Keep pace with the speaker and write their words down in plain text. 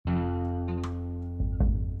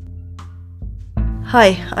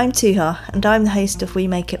Hi, I'm Tuha, and I'm the host of We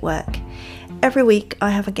Make It Work. Every week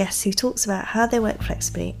I have a guest who talks about how they work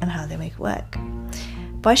flexibly and how they make it work.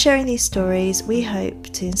 By sharing these stories, we hope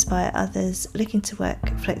to inspire others looking to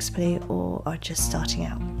work flexibly or are just starting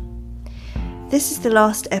out. This is the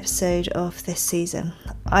last episode of this season.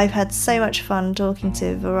 I've had so much fun talking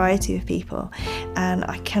to a variety of people, and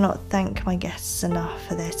I cannot thank my guests enough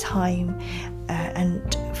for their time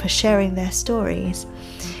and for sharing their stories.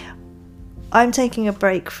 I'm taking a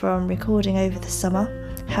break from recording over the summer.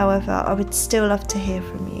 However, I would still love to hear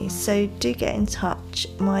from you, so do get in touch.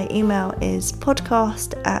 My email is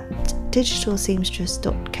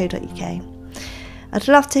podcast@digitalseamstress.co.uk. I'd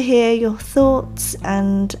love to hear your thoughts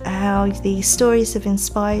and how these stories have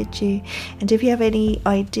inspired you, and if you have any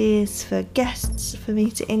ideas for guests for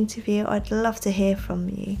me to interview, I'd love to hear from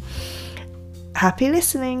you. Happy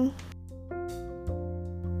listening!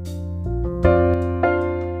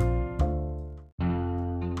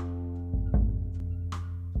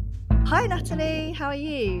 Hi Natalie, how are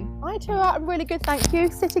you? Hi Tura, I'm really good, thank you.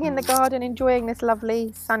 Sitting in the garden enjoying this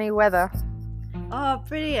lovely sunny weather. Oh,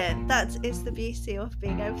 brilliant. That is the beauty of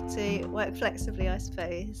being able to work flexibly, I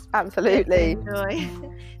suppose. Absolutely. Enjoy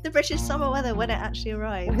the British summer weather when it actually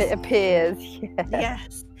arrives. When it appears,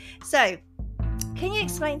 Yes. So, can you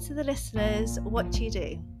explain to the listeners what you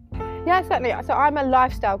do? Yeah, certainly. So I'm a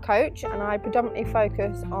lifestyle coach and I predominantly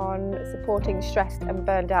focus on supporting stressed and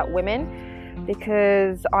burned out women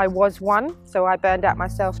because I was one, so I burned out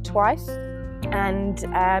myself twice. And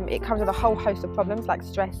it comes with a whole host of problems, like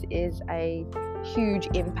stress is a huge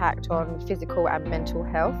impact on physical and mental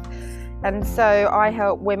health. And so I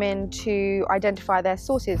help women to identify their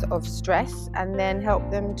sources of stress and then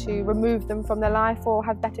help them to remove them from their life or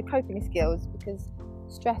have better coping skills, because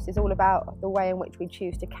stress is all about the way in which we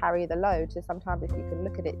choose to carry the load. So sometimes if you can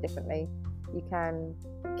look at it differently, you can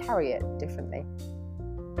carry it differently.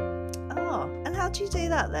 Oh, and how do you do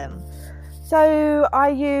that then? So I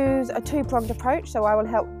use a two-pronged approach. So I will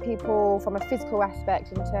help people from a physical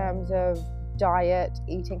aspect in terms of diet,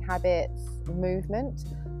 eating habits, movement,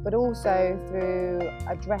 but also through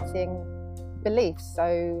addressing beliefs.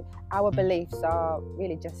 So our beliefs are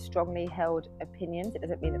really just strongly held opinions. It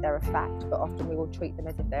doesn't mean that they're a fact, but often we will treat them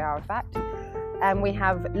as if they are a fact. And we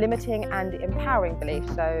have limiting and empowering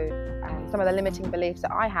beliefs. So some of the limiting beliefs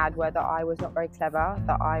that I had were that I was not very clever,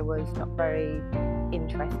 that I was not very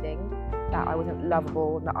interesting, that I wasn't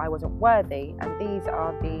lovable, that I wasn't worthy. And these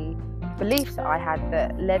are the beliefs that I had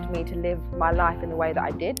that led me to live my life in the way that I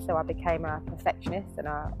did. So I became a perfectionist and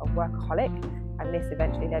a workaholic, and this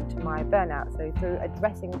eventually led to my burnout. So through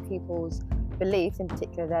addressing people's beliefs, in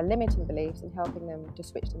particular their limiting beliefs, and helping them to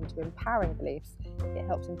switch them to empowering beliefs, it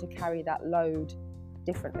helps them to carry that load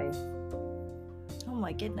differently. Oh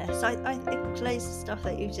my goodness, I think loads of stuff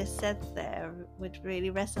that you just said there would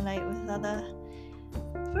really resonate with other,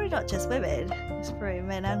 probably not just women, it's probably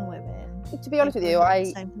men and women. To be honest with you,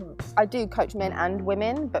 I do coach men and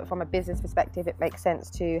women, but from a business perspective it makes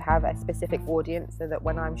sense to have a specific audience, so that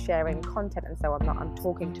when I'm sharing content and so on, I'm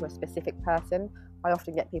talking to a specific person. I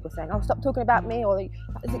often get people saying, oh, stop talking about me, or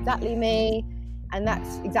that's exactly me, and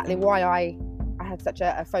that's exactly why I had such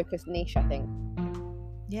a focused niche, I think.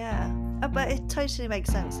 Yeah, but it totally makes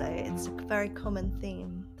sense though. It's a very common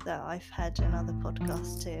theme that I've had in other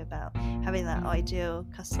podcasts too, about having that ideal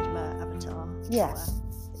customer avatar. Yes.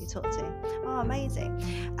 That you talk to. Oh, amazing.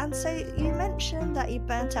 And so you mentioned that you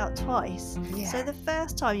burnt out twice. Yeah. So the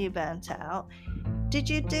first time you burnt out, did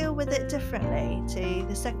you deal with it differently to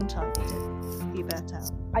the second time you burnt out?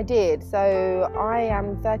 I did. So I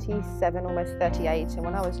am 37, almost 38, and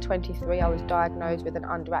when I was 23 I was diagnosed with an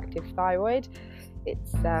underactive thyroid.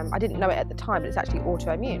 It's I didn't know it at the time, but it's actually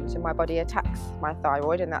autoimmune, so my body attacks my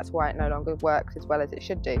thyroid, and that's why it no longer works as well as it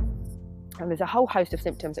should do. And there's a whole host of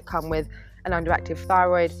symptoms that come with an underactive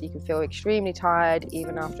thyroid. So you can feel extremely tired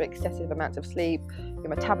even after excessive amounts of sleep. Your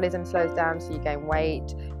metabolism slows down, so you gain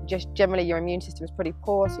weight. Just generally your immune system is pretty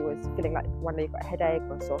poor, so you're always feeling like one day you've got a headache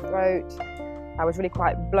or a sore throat. I was really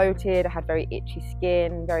quite bloated, I had very itchy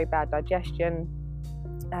skin, very bad digestion,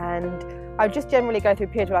 and I would just generally go through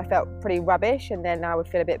periods where I felt pretty rubbish, and then I would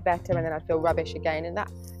feel a bit better, and then I'd feel rubbish again, and that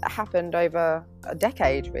happened over a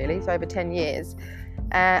decade really, so over 10 years.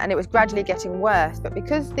 And it was gradually getting worse, but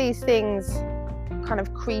because these things kind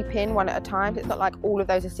of creep in one at a time, it's not like all of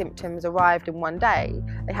those symptoms arrived in one day.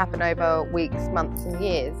 They happen over weeks, months and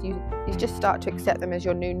years. You just start to accept them as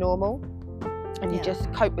your new normal, and you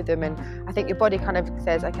just cope with them. And I think your body kind of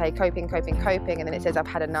says, okay, coping, and then it says, I've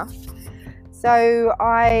had enough. So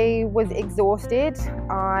I was exhausted,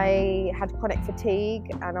 I had chronic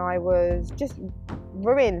fatigue, and I was just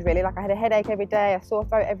ruined really. Like I had a headache every day, a sore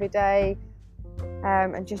throat every day,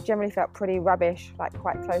 and just generally felt pretty rubbish, like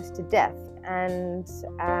quite close to death. And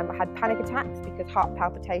I had panic attacks because heart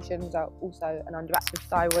palpitations are also an underactive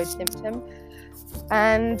thyroid symptom.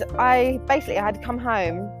 And I had come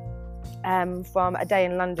home from a day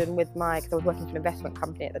in London with because I was working for an investment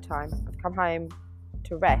company at the time. I'd come home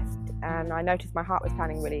to rest and I noticed my heart was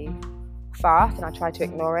pounding really fast, and I tried to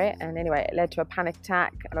ignore it, and anyway it led to a panic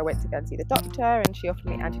attack, and I went to go and see the doctor, and she offered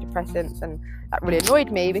me antidepressants, and that really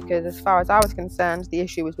annoyed me because as far as I was concerned the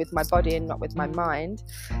issue was with my body and not with my mind.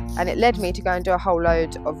 And it led me to go and do a whole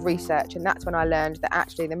load of research, and that's when I learned that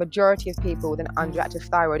actually the majority of people with an underactive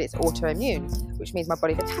thyroid, it's autoimmune, which means my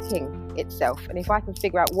body's attacking itself, and if I can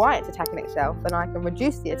figure out why it's attacking itself, then I can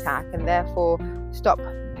reduce the attack and therefore stop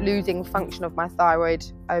losing function of my thyroid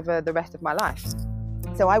over the rest of my life.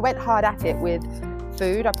 So I went hard at it with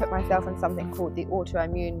food. I put myself on something called the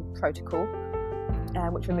autoimmune protocol,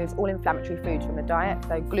 which removes all inflammatory foods from the diet.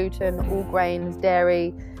 So gluten, all grains,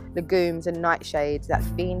 dairy, legumes and nightshades. That's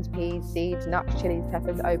beans, peas, seeds, nuts, chilies,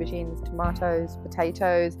 peppers, aubergines, tomatoes,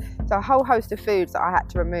 potatoes. So a whole host of foods that I had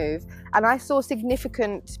to remove. And I saw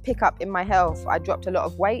significant pickup in my health. I dropped a lot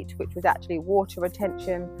of weight, which was actually water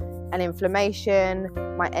retention and inflammation.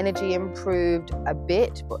 My energy improved a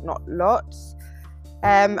bit, but not lots.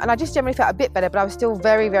 And I just generally felt a bit better, but I was still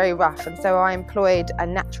very, very rough. And so I employed a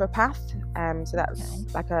naturopath. So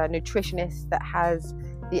that's like a nutritionist that has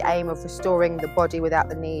the aim of restoring the body without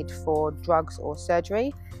the need for drugs or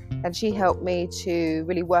surgery. And she helped me to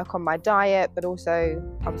really work on my diet, but also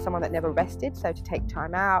I was someone that never rested. So to take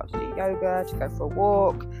time out, to do yoga, to go for a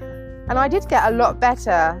walk. And I did get a lot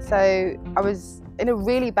better. So I was in a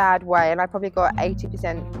really bad way, and I probably got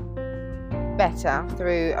 80% better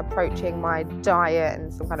through approaching my diet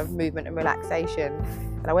and some kind of movement and relaxation.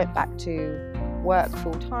 And I went back to work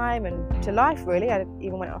full time and to life really. I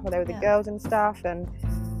even went on holiday with the girls and stuff, and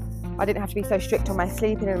I didn't have to be so strict on my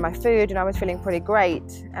sleeping and my food, and I was feeling pretty great.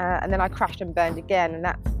 And then I crashed and burned again, and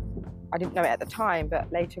I didn't know it at the time,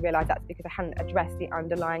 but later realised that's because I hadn't addressed the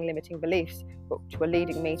underlying limiting beliefs which were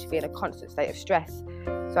leading me to be in a constant state of stress.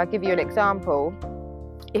 So I'll give you an example.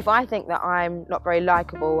 If I think that I'm not very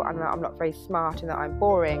likeable and that I'm not very smart and that I'm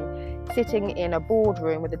boring, sitting in a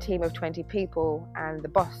boardroom with a team of 20 people and the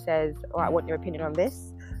boss says, "Oh, I want your opinion on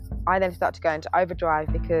this," I then start to go into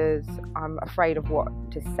overdrive because I'm afraid of what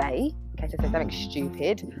to say in case I say something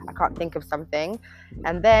stupid. I can't think of something.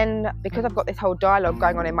 And then because I've got this whole dialogue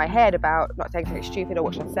going on in my head about not saying something stupid or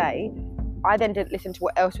what should I say, I then didn't listen to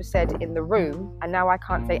what else was said in the room, and now I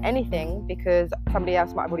can't say anything because somebody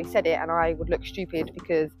else might have already said it and I would look stupid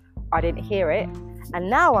because I didn't hear it. And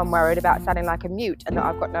now I'm worried about sounding like a mute and that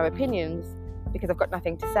I've got no opinions because I've got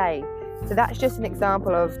nothing to say. So that's just an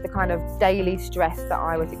example of the kind of daily stress that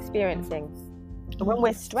I was experiencing. And when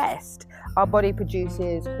we're stressed, our body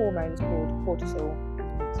produces hormones called cortisol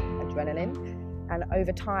and adrenaline. And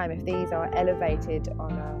over time, if these are elevated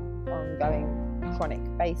on an ongoing chronic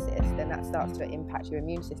basis, then that starts to impact your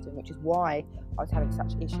immune system, which is why I was having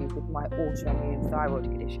such issues with my autoimmune thyroid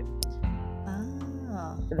condition.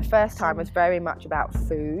 So the first time was very much about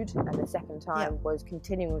food, and the second time was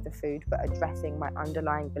continuing with the food but addressing my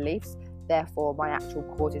underlying beliefs, therefore my actual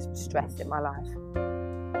causes of stress in my life.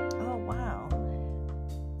 Oh wow.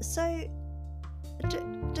 So did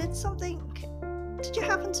you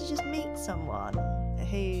happen to just meet someone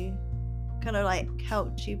who kind of like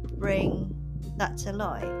helped you bring that to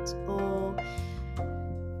light, or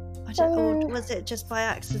or was it just by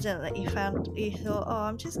accident that you thought, oh,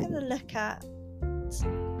 I'm just going to look at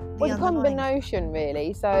a combination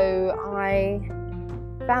really. So I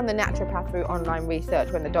found the naturopath through online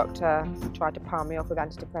research when the doctor tried to palm me off with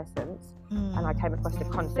antidepressants, and I came across the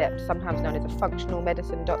concept, sometimes known as a functional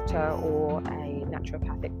medicine doctor or a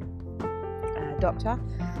naturopathic doctor.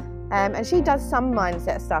 And she does some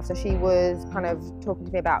mindset stuff, so she was kind of talking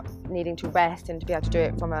to me about needing to rest and to be able to do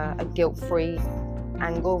it from a guilt-free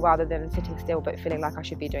angle rather than sitting still but feeling like I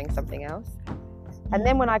should be doing something else. And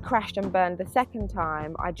then when I crashed and burned the second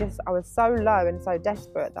time, I was so low and so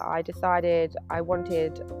desperate that I decided I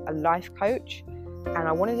wanted a life coach, and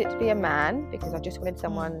I wanted it to be a man because I just wanted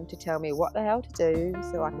someone to tell me what the hell to do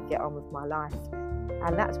so I could get on with my life.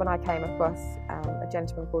 And that's when I came across a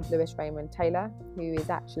gentleman called Lewis Raymond Taylor, who is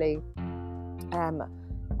actually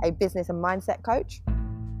a business and mindset coach.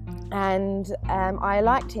 And I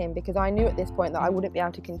liked him because I knew at this point that I wouldn't be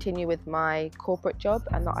able to continue with my corporate job,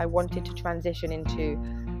 and that I wanted to transition into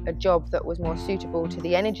a job that was more suitable to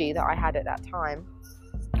the energy that I had at that time.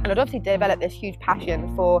 And I'd obviously developed this huge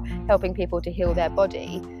passion for helping people to heal their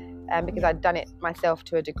body because I'd done it myself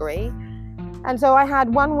to a degree. And so I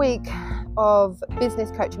had 1 week of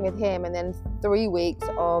business coaching with him, and then 3 weeks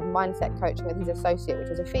of mindset coaching with his associate, which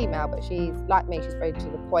was a female, but she's like me, she's very to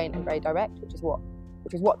the point and very direct, which is what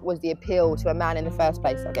was the appeal to a man in the first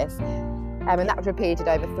place, I guess. And that was repeated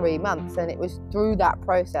over 3 months, and it was through that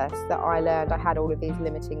process that I learned I had all of these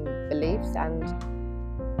limiting beliefs. And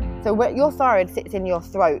so your thyroid sits in your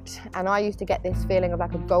throat, and I used to get this feeling of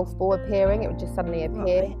like a golf ball appearing. It would just suddenly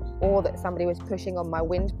appear, or that somebody was pushing on my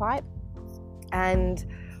windpipe. And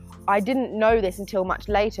I didn't know this until much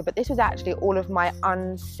later, but this was actually all of my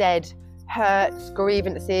unsaid hurts,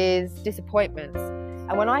 grievances, disappointments.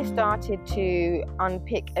 And when I started to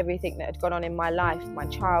unpick everything that had gone on in my life, my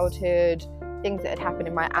childhood, things that had happened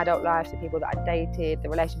in my adult life, the people that I dated, the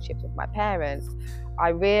relationships with my parents, I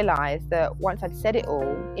realised that once I'd said it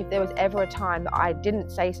all, if there was ever a time that I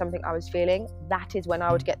didn't say something I was feeling, that is when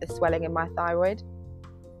I would get the swelling in my thyroid.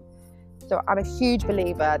 So I'm a huge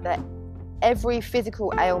believer that every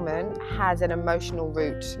physical ailment has an emotional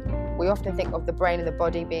root. We often think of the brain and the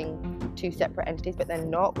body being two separate entities, but they're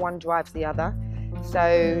not. One drives the other.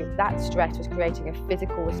 So that stress was creating a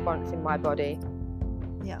physical response in my body.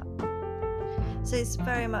 Yeah. So it's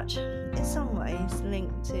very much, in some ways,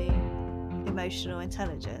 linked to emotional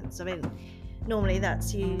intelligence. I mean, normally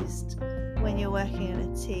that's used when you're working in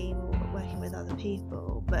a team or working with other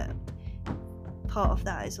people, but part of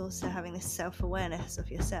that is also having this self-awareness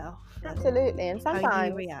of yourself. Absolutely. And sometimes how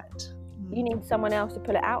you react. You need someone else to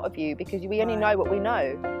pull it out of you, because we only know what we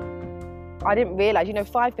know. I didn't realise,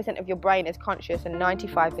 5% of your brain is conscious and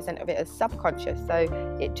 95% of it is subconscious.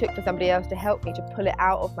 So it took for somebody else to help me to pull it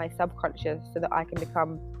out of my subconscious so that I can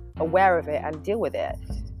become aware of it and deal with it.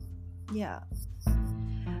 Yeah.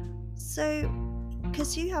 So,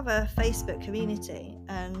 because you have a Facebook community,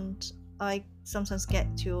 and I sometimes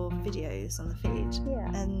get your videos on the feed,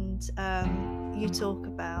 and you talk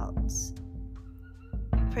about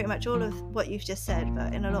pretty much all of what you've just said,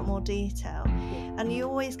 but in a lot more detail. And you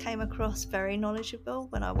always came across very knowledgeable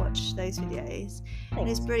when I watched those videos. And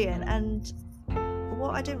it's brilliant. And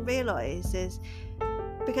what I didn't realise is,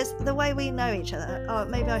 because the way we know each other,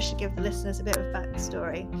 maybe I should give the listeners a bit of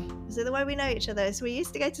backstory. So the way we know each other is we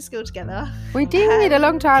used to go to school together. We did, a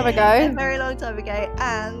long time ago. A very long time ago.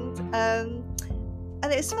 And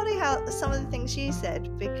it's funny how some of the things you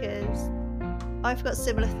said, because I've got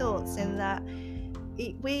similar thoughts in that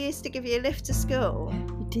we used to give you a lift to school.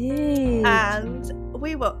 We did. And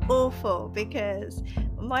we were awful, because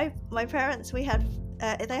my parents, they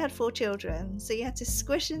had 4 children, so you had to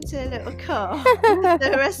squish into a little car with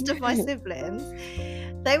the rest of my siblings.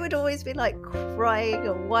 They would always be like crying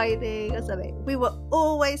or whining or something. We were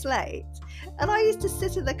always late. And I used to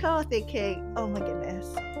sit in the car thinking, oh my goodness,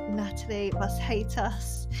 Natalie must hate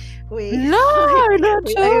us. Not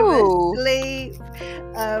at all. Oversleep.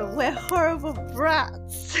 We're horrible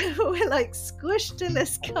brats. We're like squished in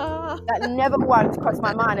this car. That never once crossed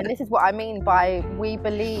my mind. And this is what I mean by we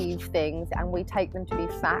believe things and we take them to be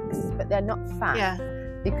facts, but they're not facts.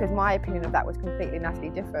 Because my opinion of that was completely and utterly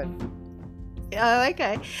different. Oh,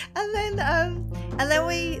 okay. And then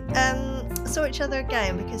we saw each other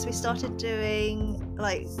again, because we started doing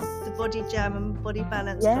like the body jam and body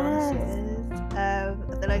balance classes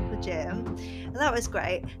at the local gym, and that was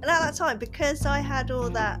great. And at that time, because I had all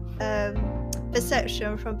that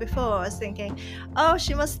perception from before, I was thinking, oh,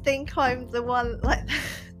 she must think I'm the one, like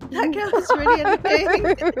that girl was really annoying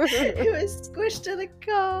who was squished in a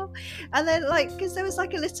car. And then, like, because there was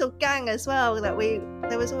like a little gang as well, that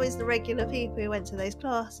there was always the regular people who went to those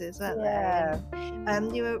classes, weren't there?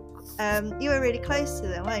 You were really close to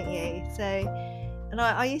them, weren't you? So, and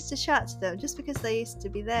I used to chat to them just because they used to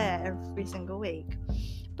be there every single week.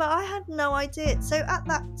 But I had no idea. So at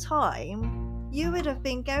that time, you would have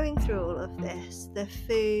been going through all of this, the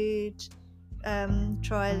food,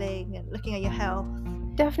 trialing and looking at your health.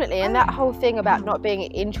 Definitely. And that whole thing about not being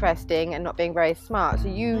interesting and not being very smart. So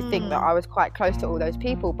you think that I was quite close to all those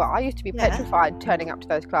people, but I used to be petrified turning up to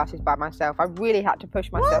those classes by myself. I really had to push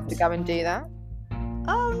myself to go and do that.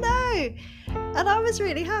 Oh no. And I was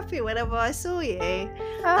really happy whenever I saw you.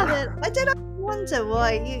 And then I did wonder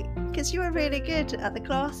why because you were really good at the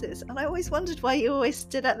classes, and I always wondered why you always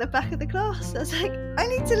stood at the back of the class. I was like, I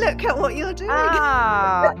need to look at what you're doing.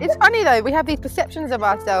 It's funny though, we have these perceptions of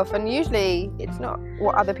ourselves, and usually it's not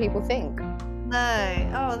what other people think. No.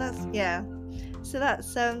 So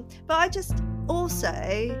that's but I just also,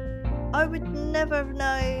 I would never have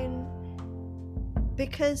known,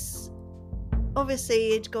 because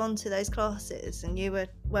obviously you'd gone to those classes and you were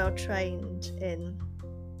well trained in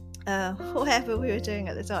whatever we were doing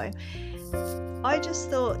at the time. I just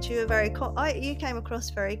thought you were you came across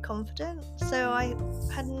very confident, so I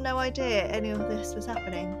had no idea any of this was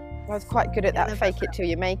happening. I was quite good at that fake it till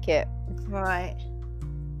you make it. Right.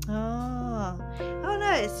 Oh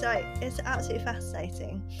no, it's absolutely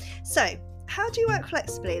fascinating. So how do you work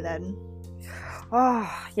flexibly then?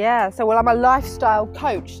 Oh yeah, so well, I'm a lifestyle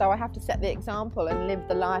coach, so I have to set the example and live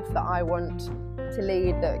the life that I want to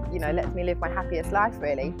lead, that, you know, lets me live my happiest life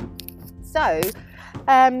really. So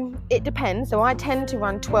it depends. So I tend to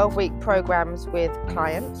run 12-week programs with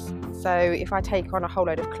clients. So if I take on a whole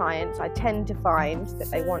load of clients, I tend to find that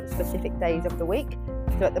they want specific days of the week.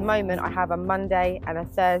 So at the moment I have a Monday and a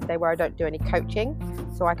Thursday where I don't do any coaching.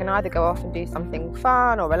 So I can either go off and do something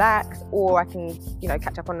fun or relax, or I can, you know,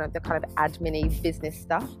 catch up on the kind of admin-y business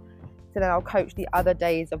stuff. So then I'll coach the other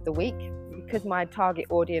days of the week. Because my target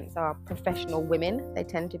audience are professional women, they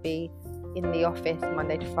tend to be in the office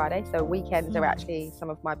Monday to Friday. So weekends are actually some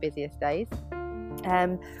of my busiest days.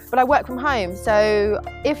 But I work from home. So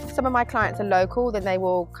if some of my clients are local, then they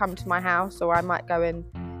will come to my house, or I might go and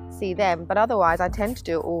see them. But otherwise, I tend to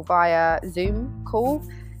do it all via Zoom call.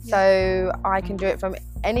 So I can do it from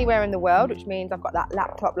anywhere in the world, which means I've got that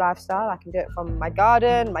laptop lifestyle. I can do it from my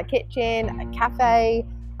garden, my kitchen, a cafe.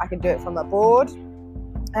 I can do it from abroad.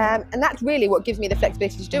 And that's really what gives me the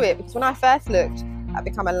flexibility to do it. Because when I first looked at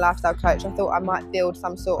becoming a lifestyle coach, I thought I might build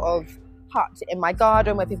some sort of hut in my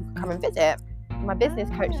garden where people could come and visit. And my business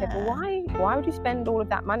coach said, well, why would you spend all of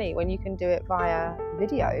that money when you can do it via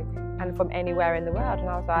video and from anywhere in the world? And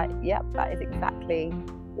I was like, yep, that is exactly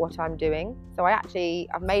what I'm doing. So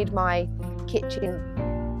I've made my kitchen,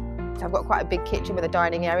 so I've got quite a big kitchen with a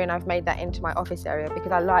dining area, and I've made that into my office area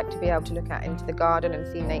because I like to be able to look out into the garden and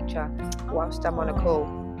see nature whilst I'm on a call.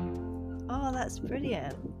 Oh, that's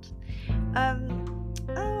brilliant. I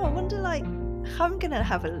wonder, like, I'm gonna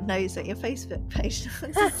have a nose at your Facebook page to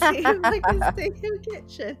see if I can see your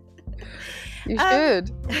kitchen. You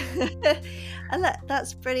should. And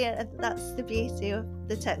that's brilliant. And that's the beauty of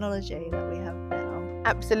the technology that we have now.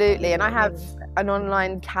 Absolutely. And I have an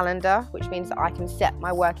online calendar, which means that I can set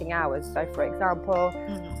my working hours. So for example,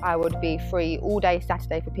 I would be free all day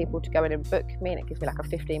Saturday for people to go in and book me, and it gives me like a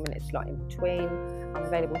 15-minute slot in between. I'm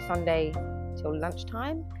available Sunday till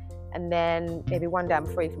lunchtime, and then maybe one day I'm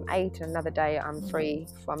free from 8 and another day I'm free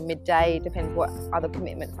from midday. Depends what other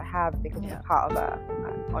commitments I have, because I'm part of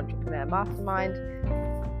an entrepreneur mastermind.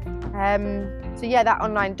 So yeah, that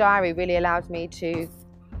online diary really allows me to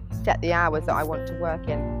set the hours that I want to work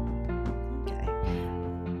in.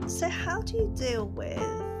 Okay. So how do you deal with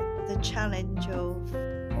the challenge of,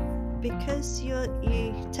 because you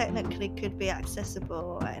technically could be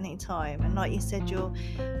accessible at any time, and like you said, your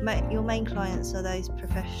main clients are those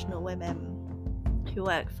professional women who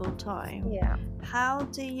work full time. Yeah. How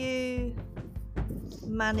do you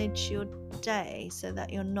manage your day so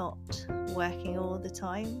that you're not working all the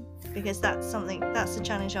time? Because that's a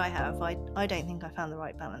challenge I have. I don't think I found the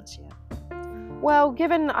right balance yet. Well,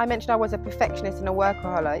 given I mentioned I was a perfectionist and a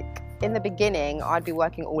workaholic, in the beginning I'd be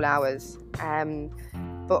working all hours.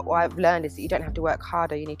 But what I've learned is that you don't have to work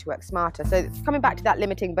harder, you need to work smarter. So coming back to that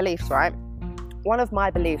limiting beliefs, right? One of my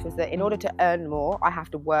beliefs is that in order to earn more, I have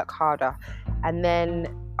to work harder. And then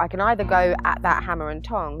I can either go at that hammer and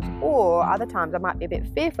tongs, or other times I might be a bit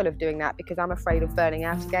fearful of doing that because I'm afraid of burning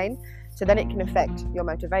out again. So then it can affect your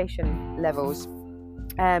motivation levels.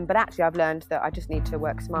 But actually I've learned that I just need to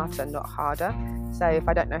work smarter, not harder. So if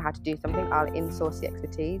I don't know how to do something, I'll insource the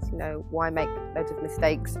expertise. You know, why make loads of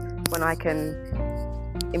mistakes when I can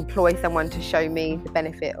employ someone to show me the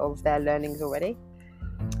benefit of their learnings already?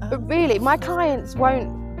 But really, my clients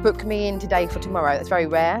won't book me in today for tomorrow. That's very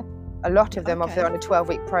rare. A lot of them, if they're on a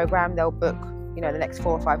 12-week program, they'll book, you know, the next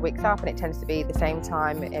 4 or 5 weeks up, and it tends to be the same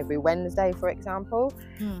time every Wednesday, for example.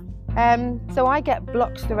 So I get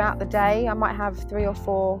blocks throughout the day. I might have 3 or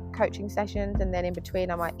 4 coaching sessions, and then in between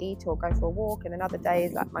I might eat or go for a walk, and then other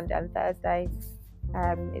days like Monday and Thursday,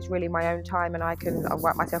 it's really my own time, and I'll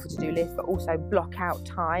write myself a to-do list, but also block out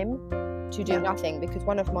time to do nothing, because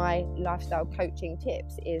one of my lifestyle coaching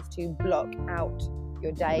tips is to block out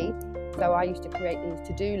your day. So I used to create these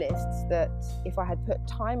to-do lists that if I had put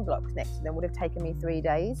time blocks next to them would have taken me 3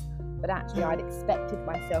 days, but actually I'd expected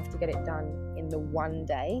myself to get it done in the one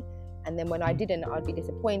day, and then when I didn't, I'd be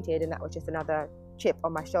disappointed, and that was just another chip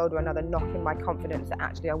on my shoulder, another knock in my confidence that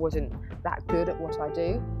actually I wasn't that good at what I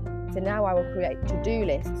do. So now I will create to-do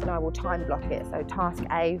lists and I will time block it. So task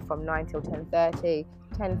A from 9 till 10:30,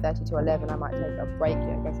 10:30 to 11 I might take a break,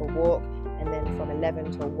 go for a walk, and then from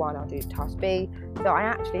 11 till 1 I'll do task B. So I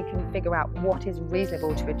actually can figure out what is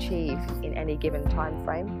reasonable to achieve in any given time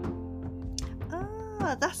frame.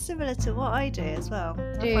 Ah, that's similar to what I do as well.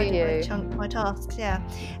 Do you? I chunk my tasks, yeah.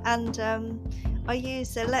 And I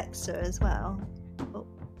use Alexa as well.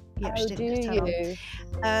 You actually didn't do turn you?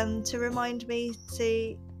 on. To remind me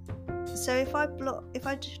to. So if I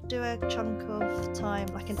do a chunk of time,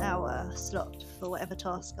 like an hour slot for whatever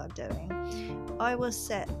task I'm doing, I will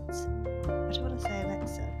set. I don't want to say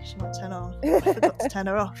Alexa because she might turn off. I forgot to turn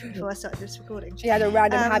her off before I started this recording. She had a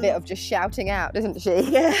random habit of just shouting out, doesn't she?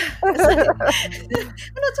 Yeah. I'm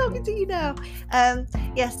not talking to you now.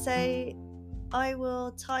 So I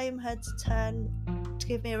will time her to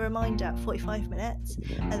give me a reminder at 45 minutes,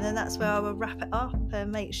 and then that's where I will wrap it up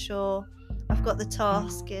and make sure I've got the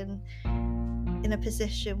task in a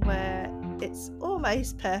position where it's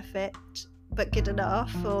almost perfect but good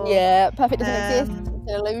enough, or perfect doesn't exist, it's an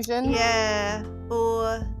illusion.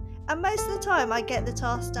 And most of the time I get the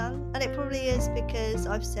task done, and it probably is because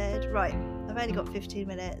I've said, right, I've only got 15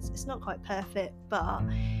 minutes, it's not quite perfect, but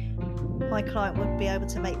my client would be able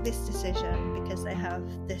to make this decision because they have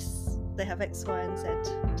X, Y and Z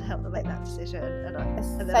to help them make that decision. And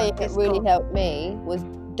it really helped me was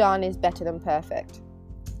done is better than perfect.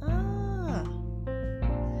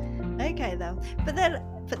 Okay then. But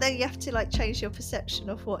then you have to change your perception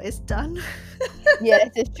of what is done. Yeah,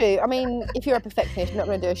 this is true. I mean, if you're a perfectionist, you're not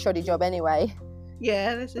going to do a shoddy job anyway.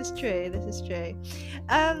 Yeah, this is true. So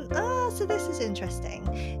this is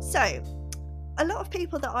interesting. So a lot of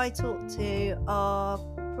people that I talk to are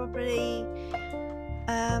probably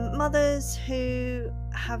mothers who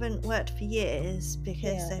haven't worked for years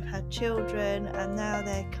because they've had children, and now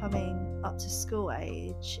they're coming up to school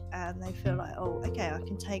age and they feel like, oh, okay, I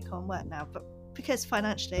can take on work now, but because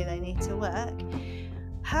financially they need to work.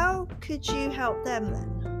 How could you help them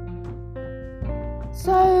then?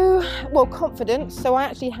 So, confidence. So I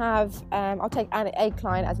actually have, I'll take a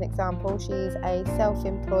client as an example. She's a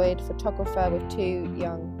self-employed photographer with 2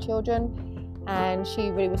 young children, and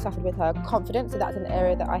she really was suffered with her confidence. So that's an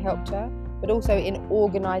area that I helped her, but also in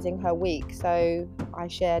organising her week. So I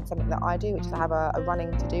shared something that I do, which is I have a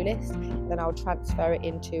running to-do list, then I'll transfer it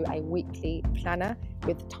into a weekly planner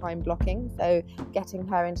with time blocking. So getting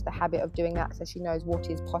her into the habit of doing that so she knows what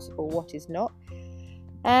is possible, what is not.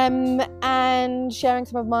 And sharing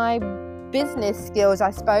some of my business skills,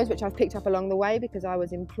 I suppose, which I've picked up along the way because I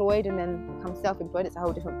was employed and then become self-employed. It's a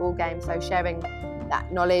whole different ball game. So sharing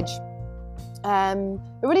that knowledge, but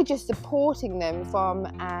really just supporting them from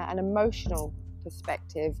an emotional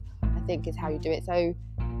perspective, I think is how you do it. So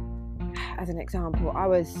as an example, I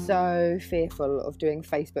was so fearful of doing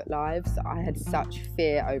Facebook Lives. I had such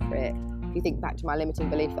fear over it. If you think back to my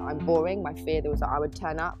limiting belief that I'm boring, my fear was that I would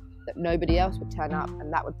turn up, that nobody else would turn up,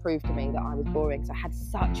 and that would prove to me that I was boring. So I had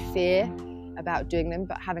such fear about doing them,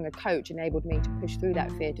 but having a coach enabled me to push through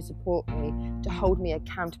that fear, to support me, to hold me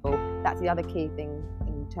accountable. That's the other key thing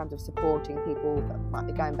in terms of supporting people that might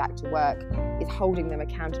be going back to work, is holding them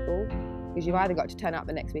accountable, because you've either got to turn up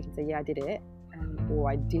the next week and say, yeah, I did it, or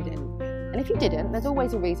I didn't. And if you didn't, there's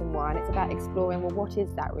always a reason why, and it's about exploring, well, what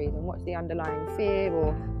is that reason? What's the underlying fear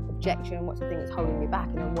or objection? What's the thing that's holding me back?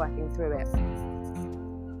 And then working through it.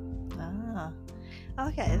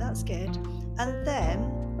 Okay, that's good. And then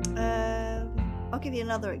I'll give you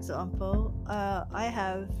another example. I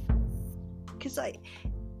have, because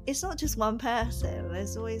it's not just one person,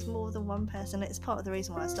 there's always more than one person. It's part of the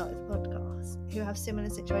reason why I started the podcast, who have similar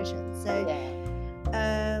situations. So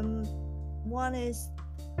one is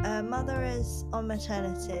mother is on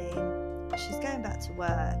maternity, she's going back to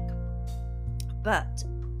work, but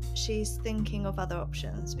she's thinking of other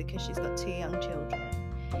options because she's got 2 young children.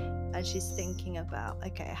 And she's thinking about,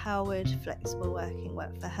 okay, how would flexible working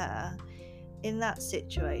work for her? In that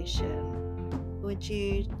situation, would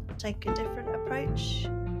you take a different approach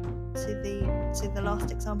to the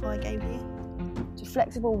last example I gave you? To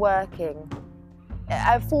flexible working,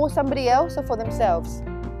 for somebody else or for themselves?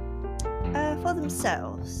 For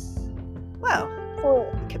themselves. Well,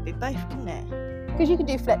 it could be both, couldn't it? Because you could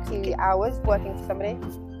do flexi hours working for somebody.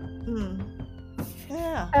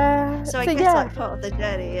 Yeah. So I guess part of the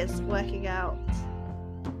journey is working out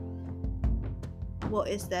what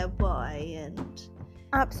is their why. And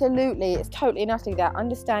absolutely, it's totally and utterly that.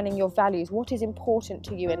 Understanding your values, what is important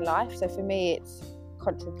to you in life. So for me, it's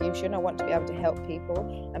contribution. I want to be able to help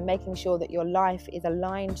people, and making sure that your life is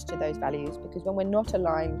aligned to those values, because when we're not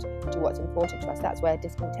aligned to what's important to us, that's where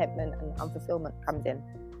discontentment and unfulfillment comes in.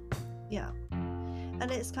 Yeah. And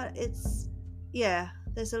there's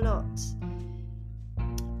a lot.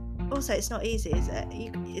 Also, it's not easy, is it?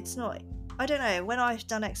 It's not. I don't know. When I've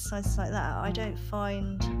done exercises like that, I don't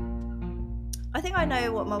find. I think I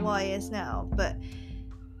know what my why is now, but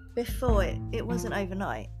before it wasn't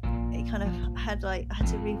overnight. It kind of had I had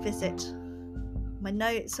to revisit my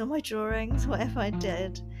notes or my drawings, whatever I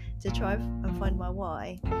did, to try and find my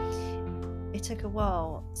why. it took a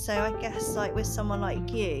while. So I guess like with someone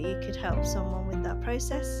like you could help someone with that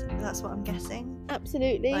process. That's what I'm guessing.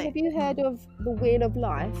 Absolutely. Like, have you heard of the Wheel of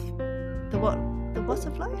Life? The what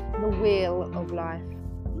of life? The Wheel of Life.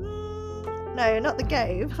 No, not the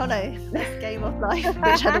game. Oh no, that's Game of Life,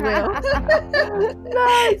 which had a wheel. No,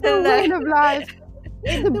 it's the Wheel of Life.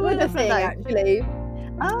 It's a Buddha thing, actually.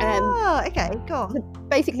 Oh, okay, go on. So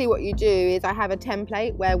basically what you do is I have a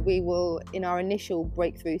template where we will, in our initial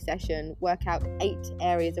breakthrough session, work out 8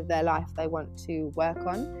 areas of their life they want to work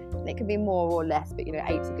on. And it can be more or less, but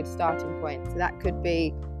 8's a good starting point. So that could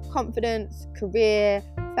be confidence, career,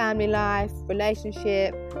 family life,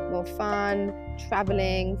 relationship, more fun,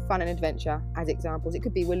 traveling, fun and adventure as examples. It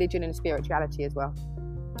could be religion and spirituality as well.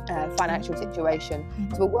 Financial situation.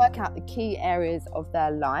 So we'll work out the key areas of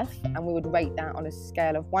their life and we would rate that on a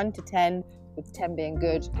scale of 1 to 10, with 10 being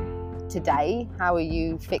good. Today, how are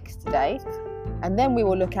you fixed today? And then we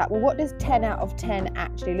will look at, well, what does 10 out of 10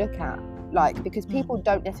 actually look at like? Because people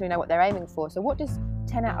don't necessarily know what they're aiming for. So what does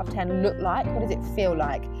 10 out of 10 look like? What does it feel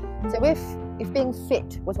like? So if being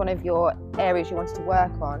fit was one of your areas you wanted to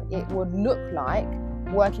work on, it would look like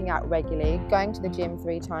working out regularly, going to the gym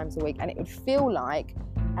 3 times a week, and it would feel like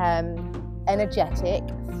energetic,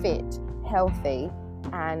 fit, healthy,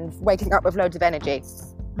 and waking up with loads of energy.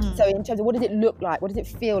 So in terms of what does it look like, what does it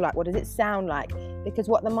feel like, what does it sound like? Because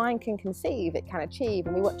what the mind can conceive, it can achieve,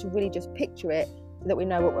 and we want to really just picture it so that we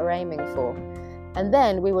know what we're aiming for. And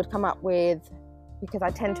then we would come up with, because I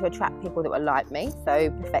tend to attract people that were like me, so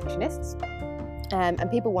perfectionists,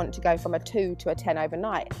 and people want to go from a 2 to a 10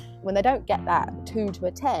 overnight. When they don't get that 2 to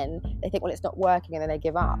a 10, they think, well, it's not working, and then they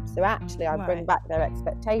give up. So actually I bring back their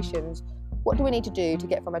expectations. What do we need to do to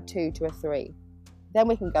get from a 2 to a 3? Then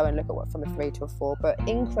we can go and look at what from a 3 to a 4, but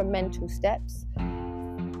incremental steps,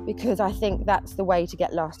 because I think that's the way to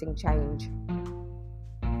get lasting change.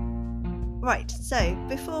 Right, so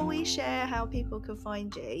before we share how people can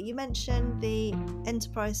find you, you mentioned the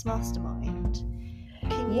Enterprise Mastermind.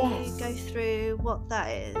 Can you go through what that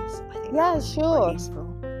is? I think that's quite useful.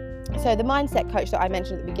 So the mindset coach that I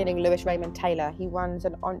mentioned at the beginning, Lewis Raymond Taylor, he runs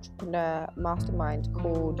an entrepreneur mastermind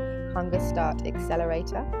called Hunger Start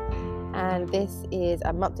Accelerator. And this is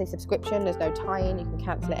a monthly subscription. There's no tie-in, you can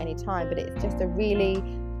cancel at any time, but it's just a really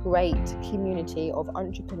great community of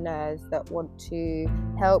entrepreneurs that want to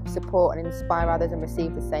help, support and inspire others and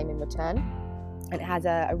receive the same in return. And it has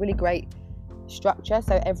a really great structure.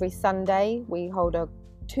 So every Sunday we hold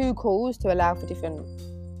 2 calls to allow for different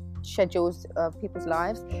schedules of people's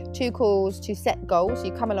lives. 2 calls to set goals. So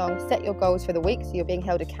you come along, set your goals for the week, so you're being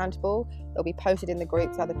held accountable. They'll be posted in the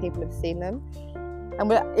group so other people have seen them.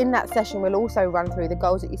 And in that session, we'll also run through the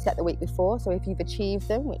goals that you set the week before. So if you've achieved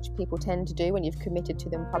them, which people tend to do when you've committed to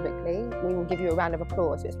them publicly, we will give you a round of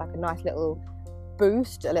applause. So it's like a nice little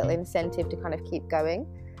boost, a little incentive to kind of keep going.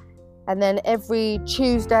 And then every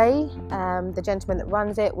Tuesday, the gentleman that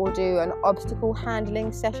runs it will do an obstacle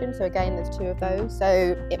handling session. So again, there's 2 of those.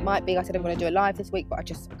 So it might be, I said I'm going to do it live this week, but I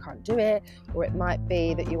can't do it. Or it might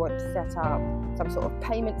be that you want to set up some sort of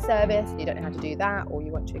payment service and you don't know how to do that, or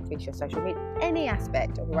you want to increase your social media, any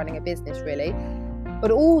aspect of running a business really, but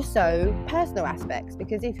also personal aspects,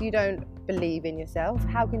 because if you don't believe in yourself,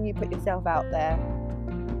 how can you put yourself out there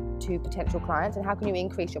to potential clients, and how can you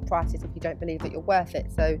increase your prices if you don't believe that you're worth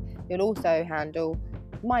it? So you'll also handle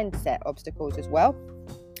mindset obstacles as well.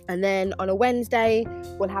 And then on a Wednesday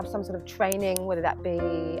we'll have some sort of training, whether that be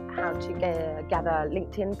how to gather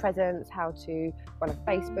LinkedIn presence, how to run a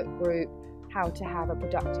Facebook group, how to have a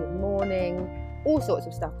productive morning, all sorts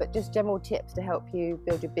of stuff, but just general tips to help you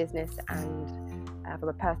build your business and from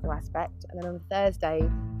a personal aspect. And then on Thursday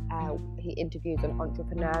he interviews an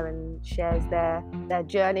entrepreneur and shares their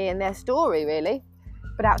journey and their story really.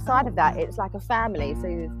 But outside of that, it's like a family.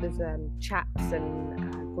 So there's chats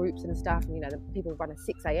and groups and stuff, and the people run a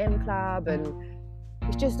 6 a.m. club, and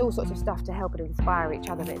it's just all sorts of stuff to help and inspire each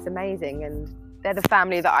other. And it's amazing, and they're the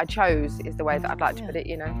family that I chose, is the way that I'd like to put it.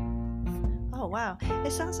 Oh wow,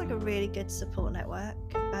 it sounds like a really good support network,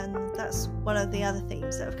 and that's one of the other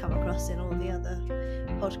themes that I've come across in all the other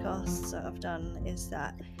podcasts that I've done, is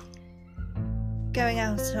that going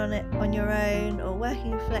out on it on your own or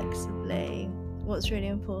working flexibly, what's really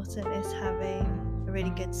important is having a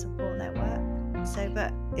really good support network. So,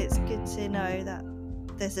 but it's good to know that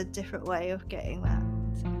there's a different way of getting that.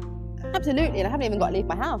 Absolutely, and I haven't even got to leave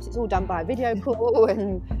my house. It's all done by video call,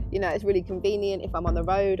 and it's really convenient. If I'm on the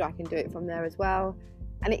road, I can do it from there as well.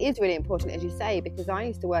 And it is really important, as you say, because I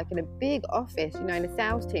used to work in a big office, in a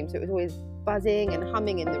sales team, so it was always buzzing and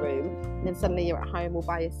humming in the room, and then suddenly you're at home all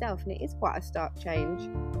by yourself, and it is quite a stark change.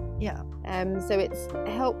 Yeah. So it's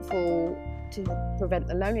helpful to prevent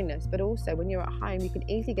the loneliness. But also when you're at home, you can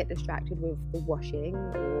easily get distracted with the washing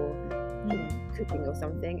or cooking or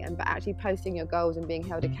something, but actually posting your goals and being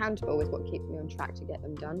held accountable is what keeps me on track to get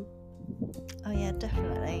them done. Oh yeah,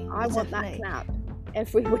 definitely. I want that clap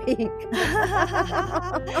every week.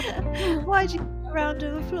 Why do you get a round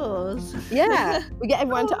of applause? Yeah, we get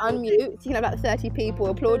everyone to unmute, so you can have about 30 people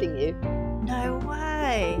applauding you. No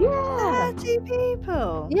way. Yeah. 30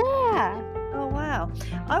 people. Yeah. Oh wow.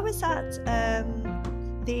 I was at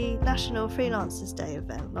the National Freelancers Day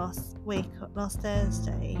event last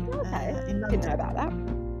Thursday in London. Didn't know about that.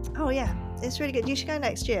 Oh yeah, it's really good. You should go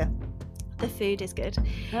next year. The food is good.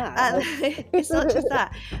 Ah. It's not just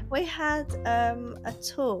that. We had a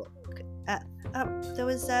talk at there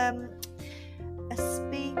was a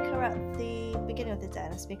speaker at the beginning of the day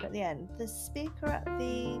and a speaker at the end. The speaker at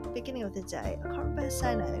the beginning of the day, I can't remember her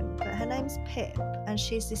surname, but her name's Pip, and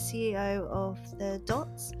she's the CEO of the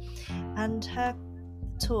Dots, and her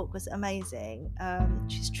talk was amazing.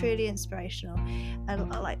 She's truly inspirational,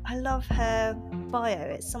 and I love her bio.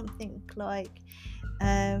 It's something like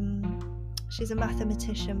she's a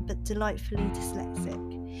mathematician but delightfully dyslexic.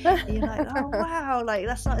 And you're like, oh wow, like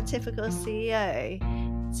that's not a typical CEO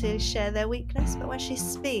to share their weakness. But when she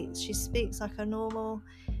speaks like a normal,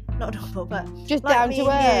 not normal, but just like down to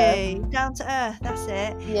earth. Down to earth, that's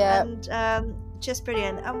it. Yeah. And just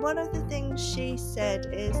brilliant. And one of the things she said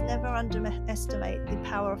is never underestimate the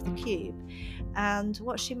power of the cube. And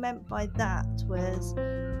what she meant by that was,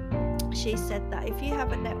 she said that if you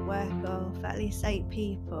have a network of at least 8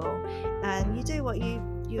 people and you do what you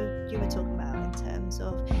were talking about in terms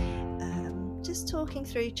of just talking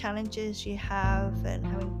through challenges you have and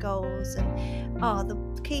having goals, and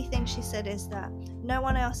the key thing she said is that no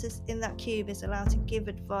one else is in that cube is allowed to give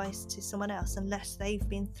advice to someone else unless they've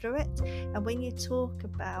been through it. And when you talk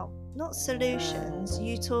about not solutions,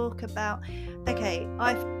 you talk about, okay,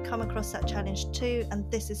 I've come across that challenge too and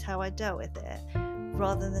this is how I dealt with it,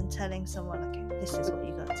 rather than telling someone, okay, this is what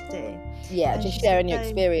you got to do. Yeah, And just she sharing said, your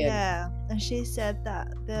experience. Yeah, and she said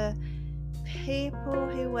that the people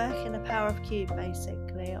who work in a Power of Cube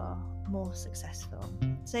basically are more successful.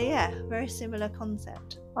 So yeah, very similar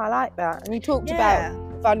concept. I like that. And you talked about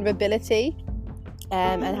vulnerability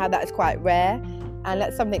and how that is quite rare. And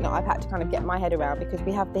that's something that I've had to kind of get my head around, because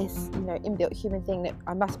we have this, inbuilt human thing that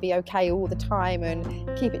I must be okay all the time and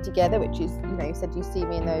keep it together, which is, you said you see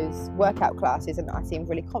me in those workout classes and I seem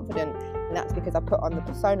really confident, and that's because I put on the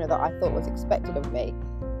persona that I thought was expected of me.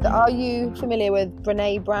 So are you familiar with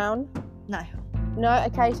Brené Brown? No?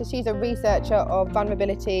 Okay, so she's a researcher of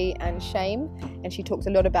vulnerability and shame, and she talks a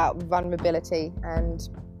lot about vulnerability, and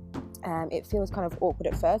it feels kind of awkward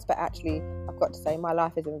at first, but actually I've got to say my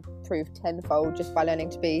life has improved tenfold just by learning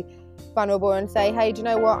to be vulnerable and say, hey, do you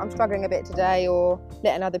know what, I'm struggling a bit today, or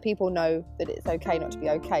letting other people know that it's okay not to be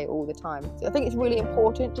okay all the time. So I think it's really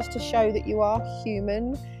important just to show that you are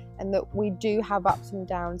human and that we do have ups and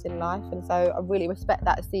downs in life, and so I really respect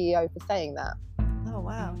that CEO for saying that. Oh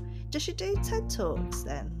wow. Does she do TED Talks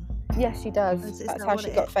then? Yes, she does. That's how she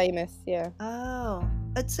got famous, yeah. Oh.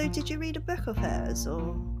 And so did you read a book of hers,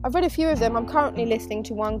 or? I've read a few of them. I'm currently listening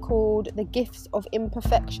to one called The Gifts of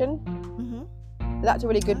Imperfection. Mm-hmm. That's a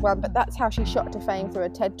really good one, but that's how she shot to fame through a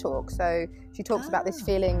TED Talk. So she talks about this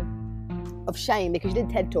feeling of shame, because she did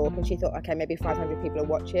TED Talk and she thought, okay, maybe 500 people will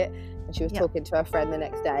watch it. And she was talking to her friend the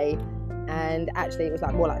next day, and actually it was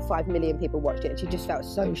more like 5 million people watched it, and she just felt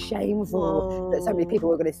so shameful that so many people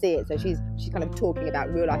were going to see it. So she's kind of talking about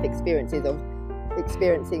real life experiences of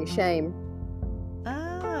experiencing shame.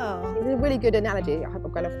 Oh, it's a really good analogy. I hope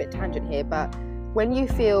I'm going off a bit tangent here, but when you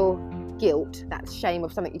feel guilt, that's shame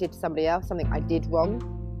of something you did to somebody else, something I did wrong,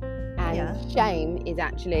 and shame is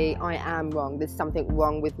actually I am wrong, there's something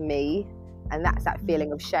wrong with me, and that's that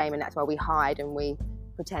feeling of shame, and that's why we hide and we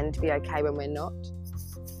pretend to be okay when we're not.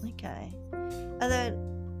 Okay.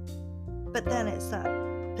 But then it's that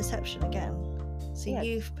perception again. So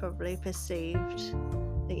you've probably perceived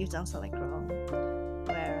that you've done something wrong,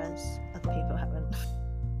 whereas other people haven't.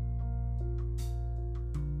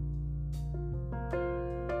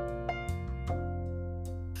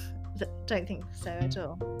 Don't think so at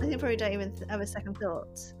all. I think probably don't even have a second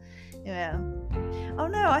thought. Yeah. Oh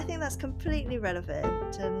no, I think that's completely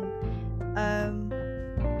relevant, and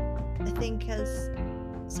I think as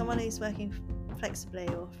someone who's working flexibly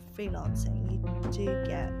or freelancing, you do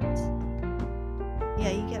get,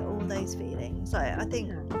 you get all those feelings. I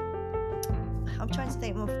think I'm trying to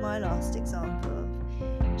think of my last example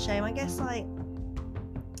of shame. I guess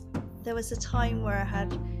there was a time where I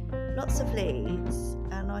had lots of leads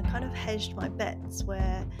and I kind of hedged my bets,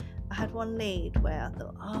 where I had one lead where I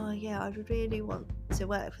thought, oh yeah, I would really want to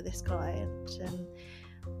work for this client, and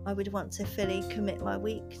I would want to fully commit my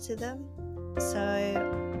week to them. So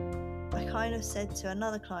I kind of said to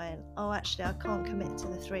another client, oh, actually I can't commit to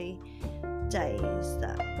the 3 days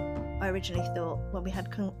that I originally thought when we had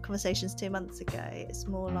conversations 2 months ago. It's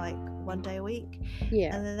more like 1 day a week.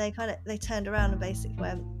 Yeah. And then they turned around and basically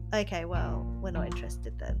went, okay, well, we're not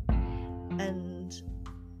interested then. And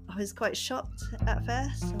I was quite shocked at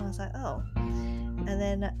first, and I was like, oh. And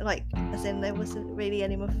then, like, as in there wasn't really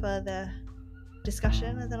any more further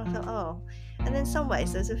discussion, and then I thought, oh. And then in some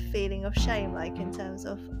ways there's a feeling of shame, like in terms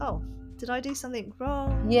of, oh, did I do something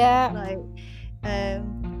wrong? Yeah. Like,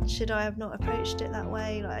 should I have not approached it that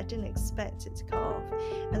way? Like, I didn't expect it to cut off.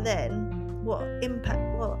 And then what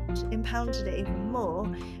impounded it even more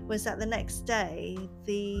was that the next day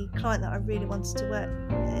the client that I really wanted to work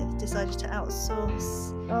with decided to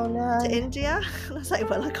outsource to India. And I was like,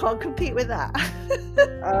 well, I can't compete with that.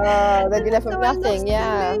 Oh, then you're left with nothing.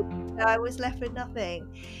 Yeah, I was left with nothing,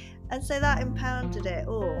 and so that impounded it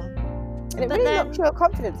all. And it really knocks your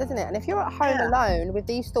confidence, doesn't it? And if you're at home alone with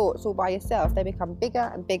these thoughts all by yourself, they become bigger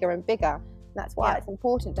and bigger and bigger. And that's why it's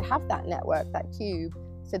important to have that network, that cube,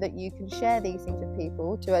 so that you can share these things with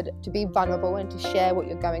people, to be vulnerable and to share what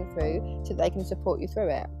you're going through, so that they can support you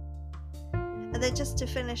through it. And then just to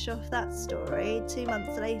finish off that story, 2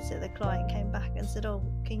 months later, the client came back and said, oh,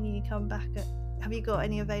 can you come back? Have you got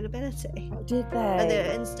any availability? Oh, did they? And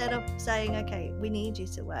instead of saying, okay, we need you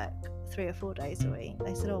to work 3 or 4 days a week,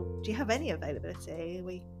 they said, oh, do you have any availability?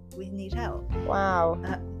 We need help. Wow.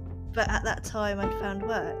 But at that time I'd found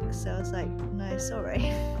work, so I was like, no,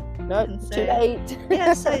 sorry. Nope, too late.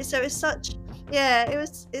 Yeah, so it's such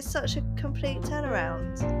it's such a complete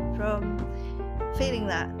turnaround from feeling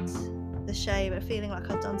the shame and feeling like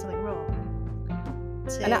I've done something wrong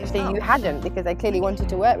to, and actually you hadn't, because they clearly wanted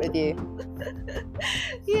to work with you.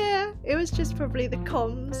 Yeah, it was just probably the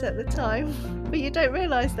comms at the time, but you don't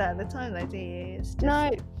realise that at the time though, do you? It's just,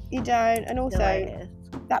 no, you don't. And also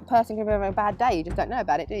that person could be having a bad day, you just don't know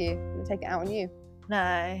about it, do you? And take it out on you.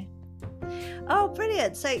 No. Oh,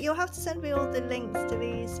 brilliant. So you'll have to send me all the links to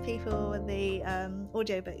these people and the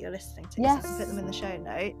audiobook you're listening to, yes, so I can put them in the show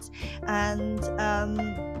notes. And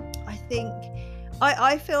I think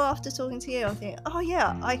I feel after talking to you, I think, oh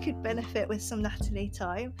yeah, I could benefit with some Natalie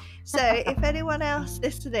time. So if anyone else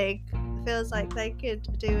listening feels like they could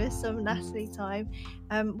do with some Natalie time,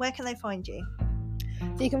 where can they find you?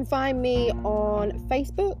 So you can find me on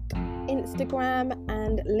Facebook, Instagram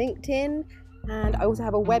and LinkedIn. And I also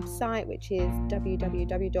have a website, which is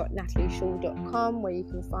www.natalieshaw.com, where you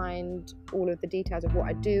can find all of the details of what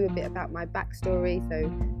I do, a bit about my backstory, so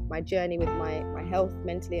my journey with my health,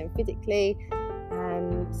 mentally and physically.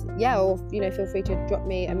 And yeah, or feel free to drop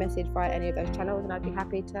me a message via any of those channels, and I'd be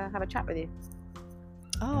happy to have a chat with you.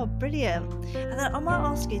 Oh, brilliant. And then I might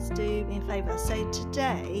ask you to do me a favour. So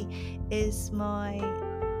today is my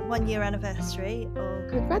 1 year anniversary of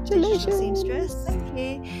Congratulations. Digital Seamstress. Thank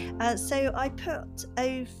you. So I put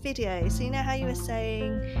a video. So you know how you were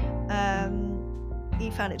saying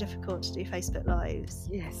you found it difficult to do Facebook Lives?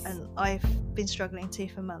 Yes. And I've been struggling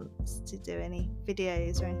for months to do any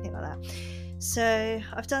videos or anything like that. So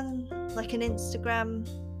I've done like an Instagram,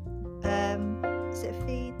 is it a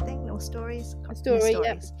feed thing or stories?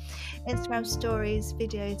 Stories. Instagram stories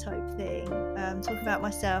video type thing, talking about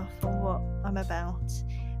myself and what I'm about.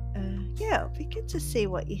 Yeah, it'll be good to see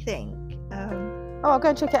what you think. I'll go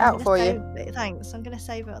and check it out for you. Thanks. I'm going to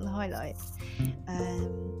save it on the highlights.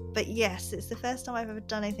 But yes, it's the first time I've ever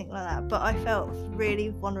done anything like that. But I felt really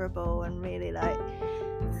vulnerable and really like,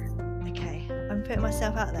 okay, I'm putting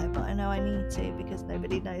myself out there, but I know I need to because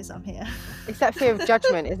nobody knows I'm here. It's that fear of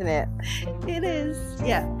judgment, isn't it? It is,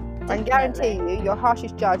 yeah. I can guarantee you, your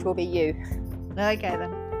harshest judge will be you. Okay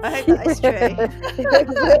then. I hope that is true.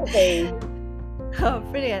 Oh,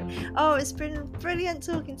 brilliant. Oh, it's been brilliant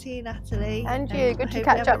talking to you, Natalie. And you, good to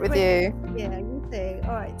catch up with you. Yeah, you too.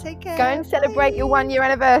 All right, take care. Go and celebrate your 1 year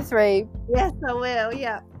anniversary. Yes, I will,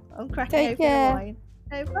 yeah. I'm cracking open the wine.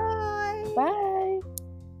 Okay, bye. Bye.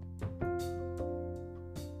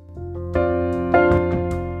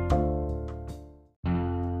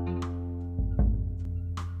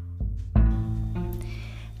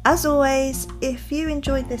 As always, if you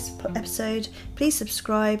enjoyed this episode, please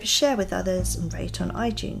subscribe, share with others and rate on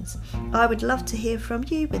iTunes. I would love to hear from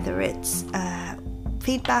you, whether it's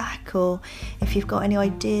feedback, or if you've got any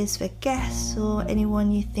ideas for guests or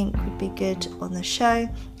anyone you think would be good on the show,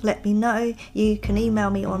 let me know. You can email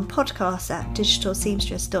me on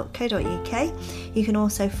podcast@digitalseamstress.co.uk. You can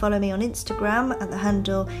also follow me on Instagram at the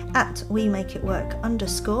handle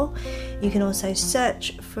 @WeMakeItWork_. You can also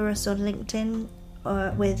search for us on LinkedIn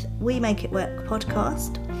with We Make It Work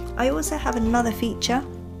podcast. I also have another feature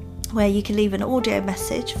where you can leave an audio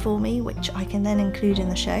message for me, which I can then include in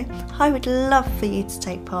the show. I would love for you to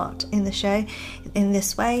take part in the show in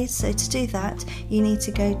this way. So to do that, you need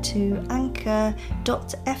to go to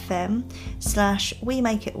anchor.fm/We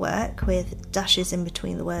Make It Work, with dashes in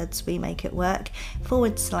between the words We Make It Work,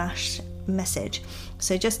 /message.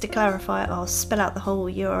 So just to clarify, I'll spell out the whole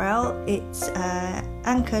URL. It's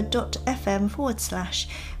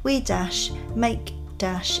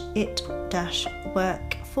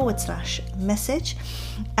anchor.fm/we-make-it-work/message,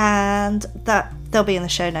 and that they'll be in the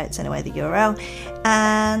show notes anyway, the URL.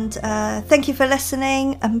 And thank you for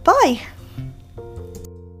listening, and bye.